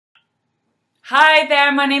Hi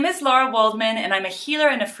there, my name is Lara Waldman and I'm a healer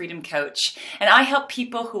and a freedom coach, and I help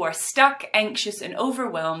people who are stuck, anxious and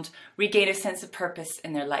overwhelmed regain a sense of purpose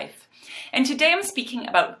in their life. And today I'm speaking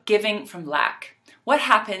about giving from lack. What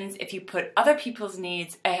happens if you put other people's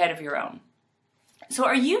needs ahead of your own? So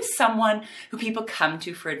are you someone who people come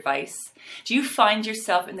to for advice? Do you find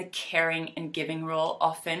yourself in the caring and giving role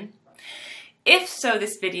often? If so,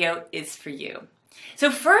 this video is for you. So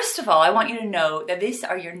first of all, I want you to know that these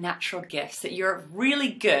are your natural gifts, that you're really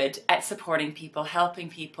good at supporting people, helping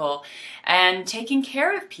people, and taking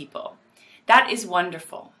care of people. That is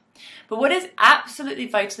wonderful. But what is absolutely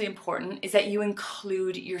vitally important is that you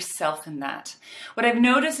include yourself in that. What I've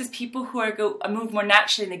noticed is people who move more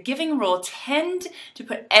naturally in the giving role tend to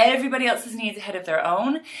put everybody else's needs ahead of their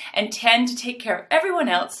own and tend to take care of everyone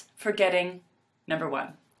else, forgetting number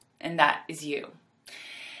one, and that is you.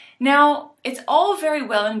 Now, it's all very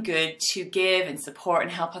well and good to give and support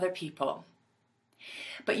and help other people,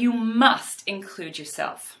 but you must include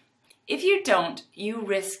yourself. If you don't, you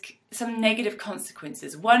risk some negative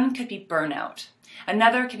consequences. One could be burnout,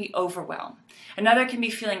 another can be overwhelm, another can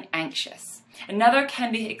be feeling anxious, another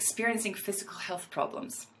can be experiencing physical health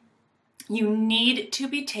problems. You need to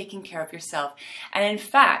be taking care of yourself, and in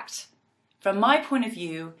fact, from my point of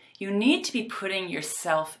view, you need to be putting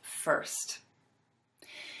yourself first.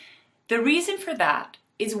 The reason for that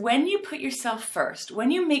is when you put yourself first,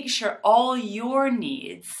 when you make sure all your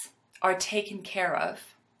needs are taken care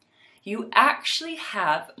of, you actually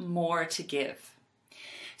have more to give.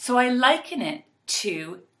 So I liken it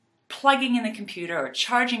to plugging in the computer or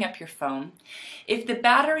charging up your phone. If the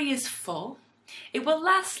battery is full, it will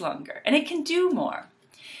last longer and it can do more.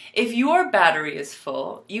 If your battery is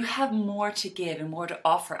full, you have more to give and more to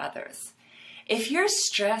offer others. If you're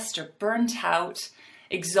stressed or burnt out,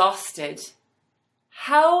 exhausted,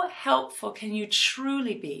 how helpful can you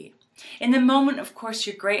truly be? In the moment, of course,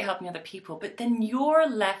 you're great helping other people, but then you're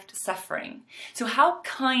left suffering. So how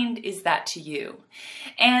kind is that to you?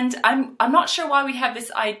 And I'm not sure why we have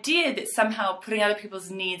this idea that somehow putting other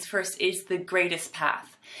people's needs first is the greatest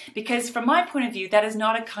path. Because from my point of view, that is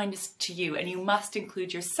not a kindness to you, and you must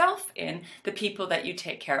include yourself in the people that you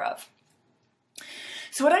take care of.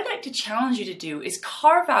 So what I'd like to challenge you to do is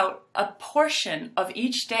carve out a portion of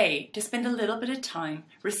each day to spend a little bit of time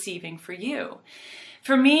receiving for you.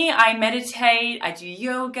 For me, I meditate, I do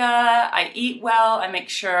yoga, I eat well, I make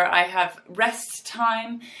sure I have rest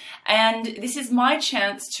time, and this is my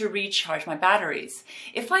chance to recharge my batteries.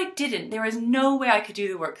 If I didn't, there is no way I could do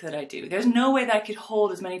the work that I do. There's no way that I could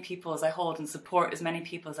hold as many people as I hold and support as many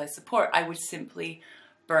people as I support. I would simply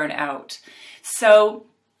burn out. So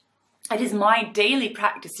it is my daily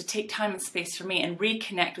practice to take time and space for me and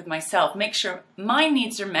reconnect with myself, make sure my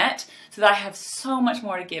needs are met so that I have so much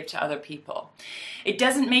more to give to other people. It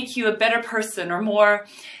doesn't make you a better person or more,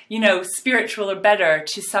 spiritual or better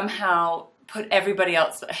to somehow put everybody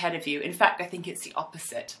else ahead of you. In fact, I think it's the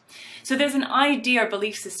opposite. So there's an idea or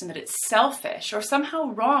belief system that it's selfish or somehow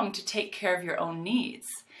wrong to take care of your own needs,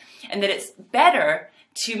 and that it's better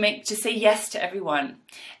to say yes to everyone.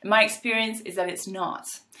 My experience is that it's not.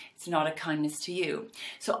 It's not a kindness to you.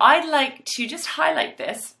 So I'd like to just highlight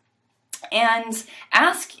this and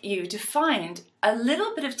ask you to find a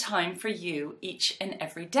little bit of time for you each and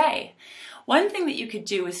every day. One thing that you could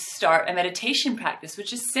do is start a meditation practice,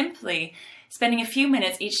 which is simply spending a few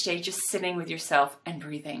minutes each day just sitting with yourself and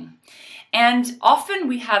breathing. And often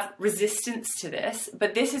we have resistance to this,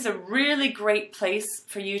 but this is a really great place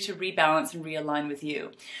for you to rebalance and realign with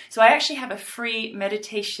you. So I actually have a free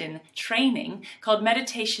meditation training called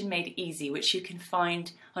Meditation Made Easy, which you can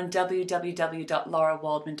find on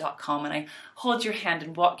www.larawaldman.com, and I hold your hand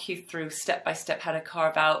and walk you through step by step how to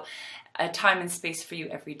carve out a time and space for you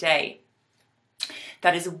every day.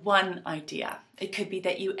 That is one idea. It could be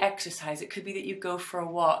that you exercise, it could be that you go for a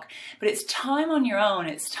walk, but it's time on your own,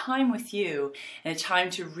 it's time with you, and a time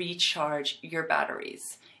to recharge your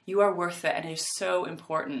batteries. You are worth it, and it is so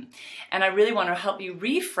important. And I really want to help you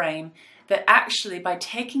reframe that actually by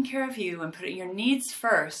taking care of you and putting your needs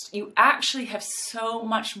first, you actually have so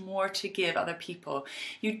much more to give other people.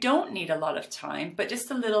 You don't need a lot of time, but just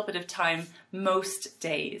a little bit of time most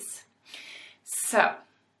days. So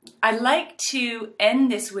I like to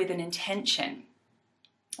end this with an intention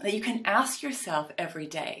that you can ask yourself every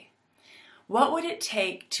day. What would it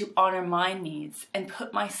take to honor my needs and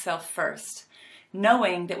put myself first,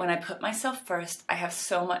 knowing that when I put myself first, I have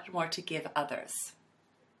so much more to give others?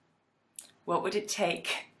 What would it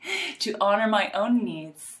take to honor my own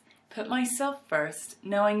needs, put myself first,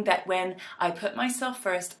 knowing that when I put myself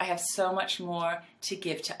first, I have so much more to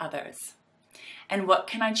give to others? And what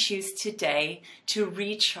can I choose today to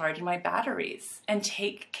recharge my batteries and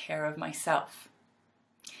take care of myself?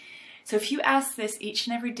 So if you ask this each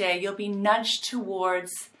and every day, you'll be nudged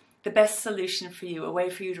towards the best solution for you, a way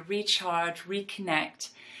for you to recharge, reconnect,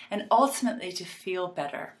 and ultimately to feel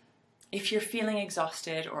better. If you're feeling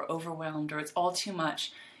exhausted or overwhelmed or it's all too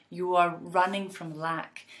much, you are running from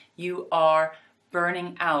lack. You are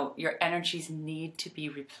burning out. Your energies need to be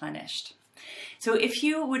replenished. So if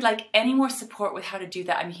you would like any more support with how to do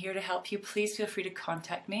that, I'm here to help you. Please feel free to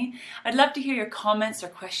contact me. I'd love to hear your comments or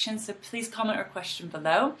questions, so please comment or question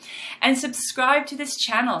below. And subscribe to this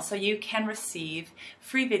channel so you can receive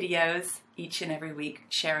free videos each and every week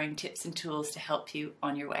sharing tips and tools to help you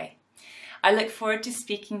on your way. I look forward to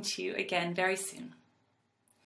speaking to you again very soon.